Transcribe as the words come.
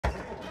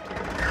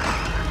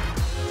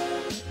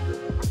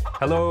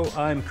Hello,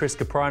 I'm Kris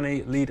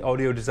lead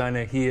audio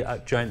designer here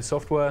at Giant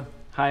Software.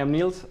 Hi, I'm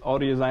Nils,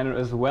 audio designer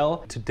as well.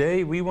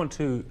 Today we want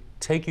to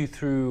take you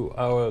through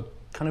our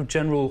kind of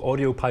general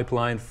audio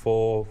pipeline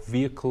for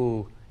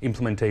vehicle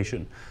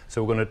implementation.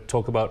 So we're going to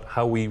talk about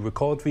how we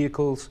record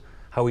vehicles,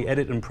 how we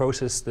edit and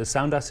process the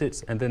sound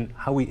assets, and then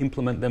how we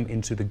implement them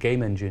into the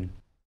game engine.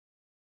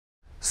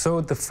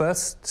 So the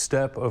first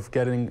step of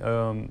getting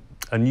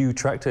a new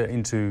tractor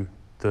into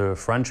the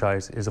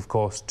franchise is, of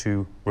course,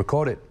 to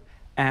record it.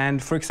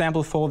 And for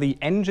example, for the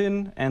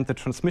engine and the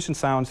transmission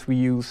sounds, we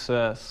use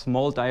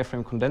small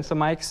diaphragm condenser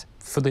mics.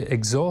 For the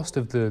exhaust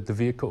of the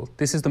vehicle,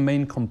 this is the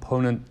main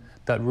component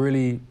that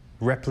really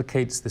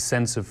replicates the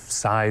sense of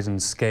size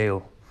and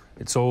scale.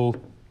 It's all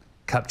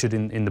captured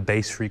in the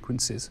bass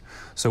frequencies.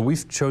 So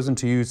we've chosen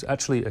to use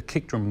actually a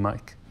kick drum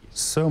mic.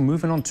 So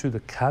moving on to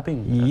the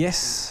cabin.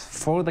 Yes,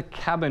 for the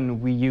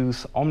cabin we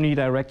use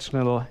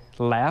omnidirectional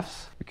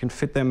lavs. We can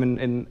fit them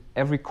in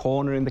every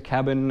corner in the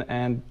cabin,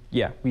 and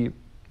yeah, we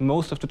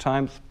most of the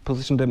time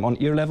position them on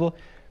ear level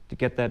to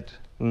get that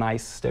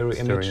nice stereo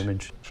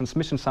image.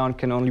 Transmission sound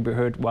can only be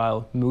heard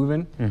while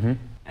moving,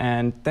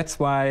 and that's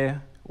why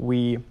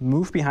we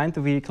move behind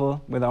the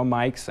vehicle with our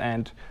mics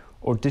and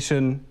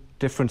audition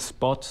different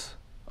spots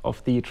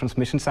of the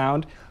transmission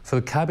sound. For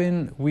the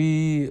cabin,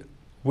 we're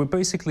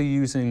basically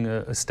using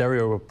a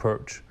stereo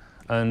approach,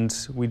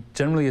 and we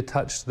generally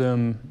attach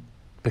them,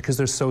 because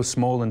they're so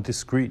small and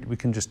discrete, we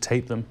can just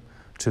tape them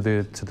to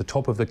the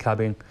top of the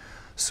cabin,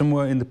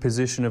 somewhere in the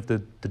position of the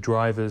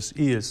driver's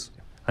ears.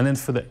 And then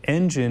for the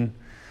engine,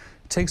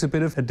 it takes a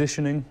bit of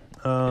additioning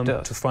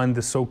to find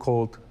the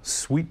so-called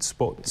sweet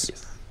spots.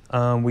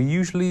 Yes. We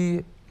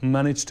usually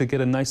manage to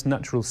get a nice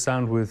natural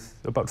sound with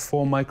about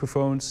 4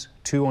 microphones,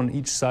 2 on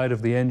each side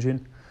of the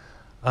engine.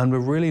 And we're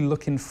really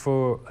looking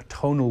for a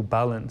tonal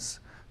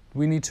balance.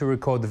 We need to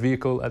record the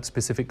vehicle at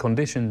specific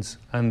conditions,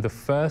 and the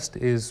first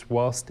is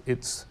whilst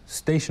it's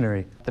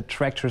stationary. The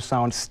tractor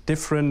sounds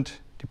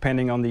different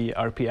depending on the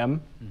RPM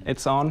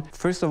it's on.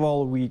 First of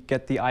all, we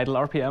get the idle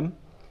RPM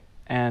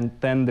and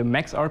then the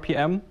max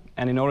RPM,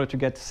 and in order to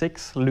get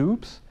 6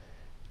 loops,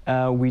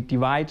 we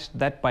divide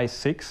that by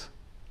 6,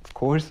 of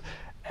course,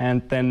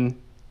 and then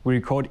we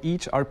record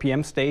each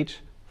RPM stage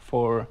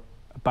for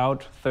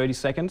about 30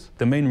 seconds.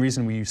 The main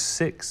reason we use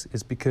 6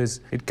 is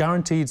because it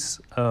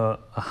guarantees a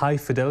high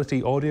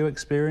fidelity audio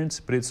experience,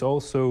 but it's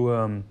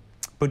also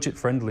budget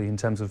friendly in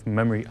terms of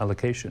memory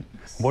allocation.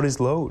 What is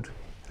load?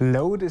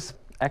 Load is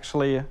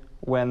actually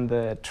when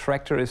the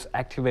tractor is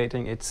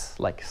activating its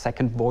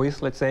second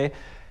voice, let's say.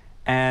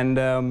 And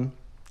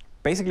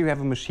basically we have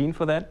a machine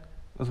for that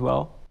as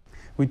well.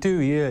 We do,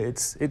 yeah.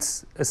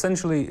 It's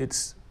essentially,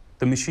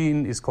 the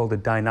machine is called a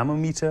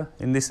dynamometer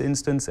in this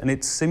instance, and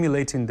it's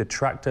simulating the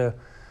tractor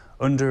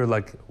under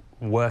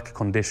work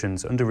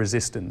conditions, under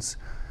resistance.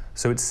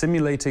 So it's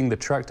simulating the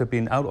tractor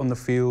being out on the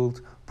field,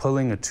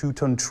 pulling a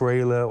 2-ton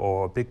trailer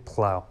or a big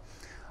plow.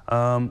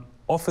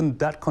 Often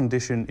that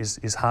condition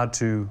is hard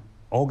to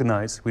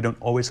organize. We don't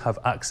always have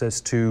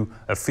access to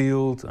a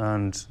field,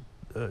 and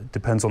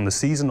depends on the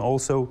season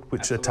also,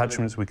 which Absolutely.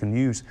 Attachments we can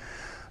use.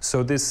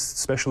 So this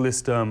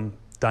specialist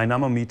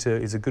dynamometer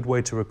is a good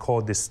way to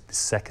record this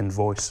second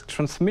voice.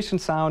 Transmission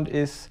sound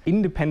is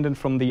independent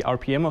from the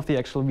RPM of the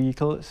actual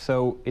vehicle,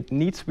 so it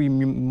needs to be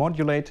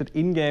modulated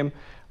in-game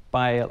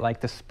by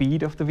the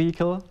speed of the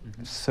vehicle.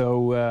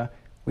 So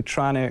we're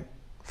trying to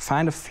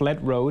find a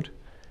flat road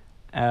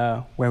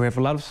where we have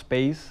a lot of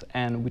space,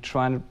 and we're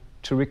trying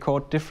to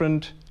record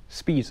different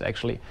speeds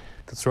actually.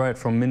 That's right,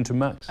 from min to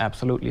max.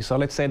 Absolutely. So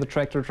let's say the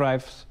tractor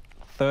drives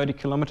 30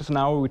 kilometers an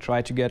hour. We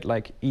try to get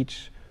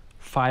each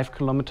 5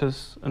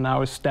 kilometers an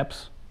hour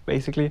steps,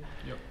 basically,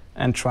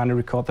 and trying to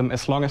record them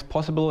as long as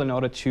possible in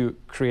order to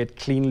create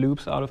clean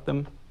loops out of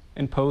them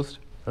in post.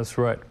 That's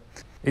right.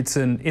 It's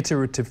an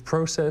iterative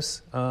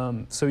process,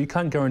 so you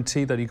can't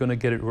guarantee that you're going to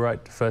get it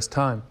right the first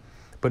time.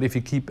 But if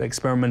you keep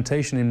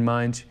experimentation in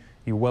mind,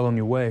 you're well on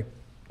your way.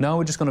 Now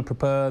we're just going to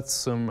prepare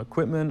some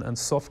equipment and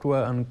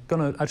software, and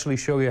going to actually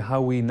show you how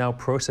we now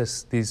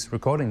process these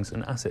recordings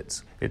and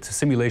assets. It's a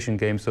simulation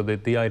game, so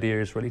the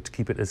idea is really to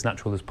keep it as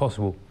natural as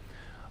possible.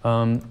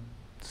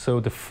 So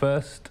the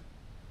first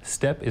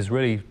step is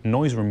really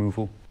noise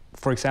removal.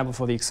 For example,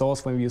 for the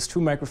exhaust, when we use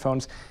 2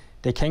 microphones,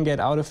 they can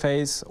get out of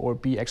phase or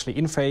be actually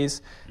in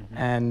phase.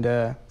 And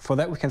for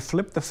that we can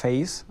flip the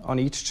phase on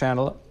each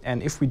channel,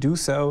 and if we do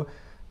so,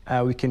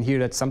 we can hear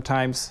that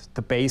sometimes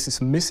the bass is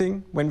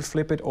missing when we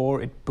flip it,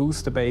 or it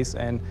boosts the bass,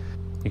 and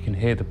you can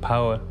hear the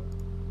power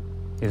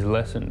is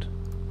lessened.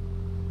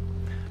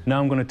 Now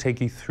I'm going to take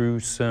you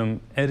through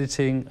some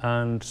editing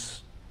and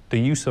the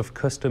use of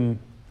custom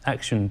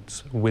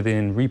actions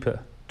within Reaper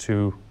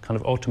to kind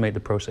of automate the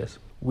process.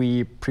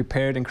 We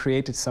prepared and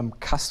created some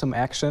custom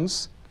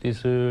actions.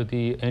 These are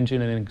the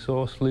engine and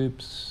exhaust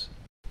loops.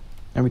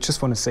 And we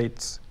just want to say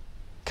it's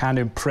kind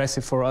of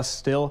impressive for us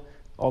still.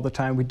 All the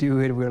time we do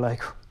it, we're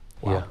like,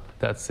 wow. Yeah,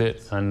 that's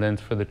it. And then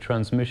for the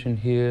transmission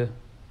here,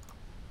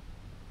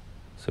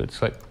 so it's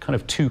kind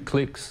of 2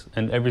 clicks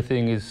and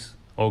everything is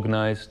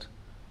organized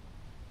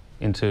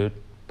into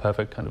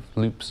perfect kind of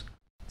loops.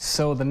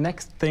 So the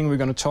next thing we're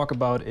going to talk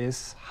about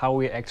is how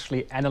we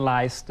actually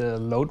analyze the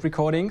load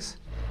recordings.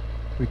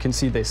 We can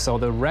see this. So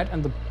the red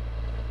and the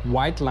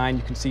white line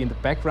you can see in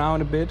the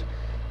background a bit.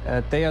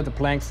 They are the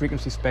Planck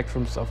frequency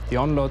spectrums of the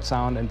on-load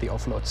sound and the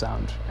off-load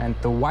sound. And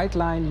the white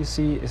line you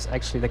see is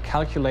actually the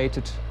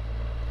calculated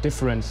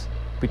difference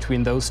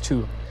between those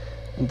two.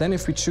 And then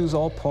if we choose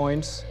all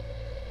points,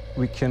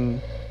 we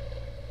can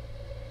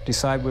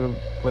decide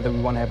whether we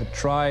want to have it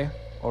dry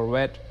or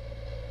wet.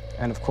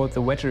 And of course,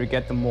 the wetter you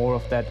get, the more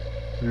of that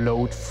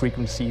load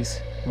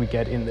frequencies we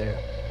get in there.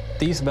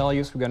 These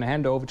values we're going to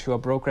hand over to our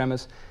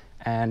programmers,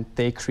 and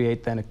they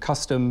create then a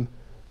custom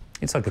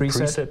It's like a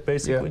preset,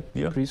 basically.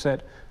 Yeah, preset.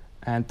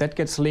 And that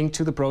gets linked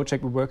to the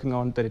project we're working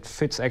on, that it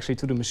fits actually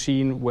to the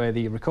machine where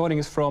the recording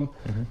is from.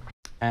 Mm-hmm.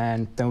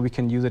 And then we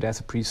can use it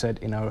as a preset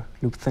in our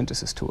loop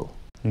synthesis tool.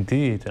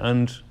 Indeed.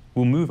 And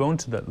we'll move on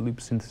to that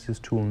loop synthesis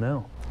tool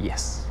now.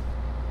 Yes.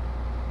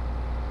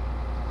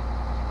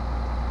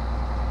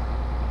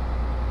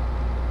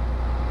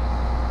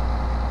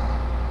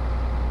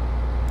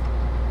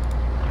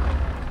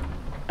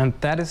 And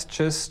that is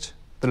just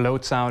the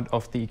load sound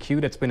of the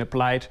EQ that's been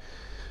applied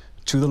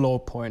to the load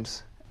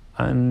points.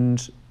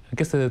 And I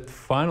guess the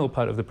final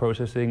part of the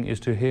processing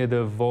is to hear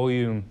the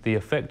volume, the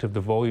effect of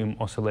the volume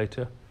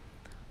oscillator.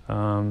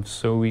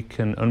 So we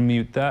can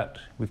unmute that.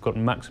 We've got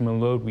maximum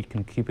load, we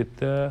can keep it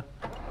there.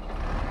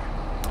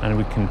 And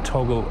we can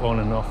toggle on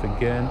and off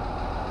again.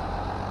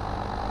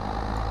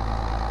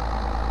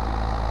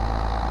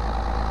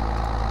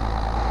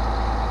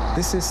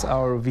 This is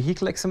our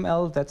vehicle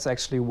XML. That's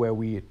actually where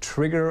we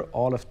trigger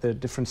all of the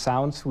different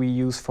sounds we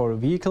use for a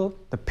vehicle.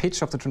 The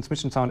pitch of the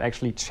transmission sound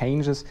actually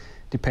changes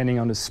depending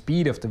on the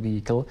speed of the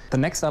vehicle. The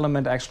next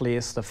element actually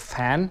is the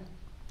fan,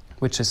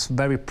 which is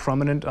very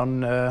prominent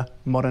on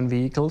modern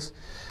vehicles.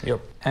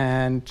 Yep.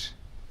 And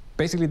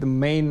basically the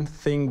main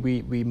thing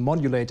we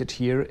modulated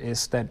here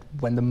is that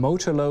when the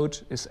motor load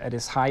is at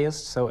its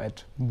highest, so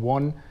at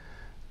 1,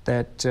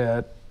 that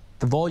the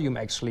volume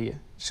actually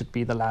should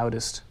be the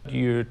loudest.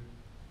 You're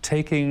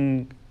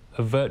taking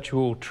a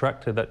virtual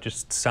tractor that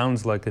just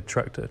sounds like a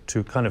tractor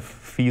to kind of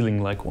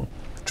feeling like one.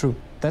 True.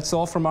 That's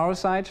all from our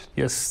side.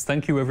 Yes,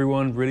 thank you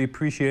everyone. Really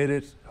appreciate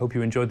it. Hope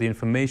you enjoyed the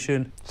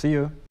information. See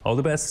you. All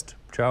the best.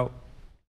 Ciao.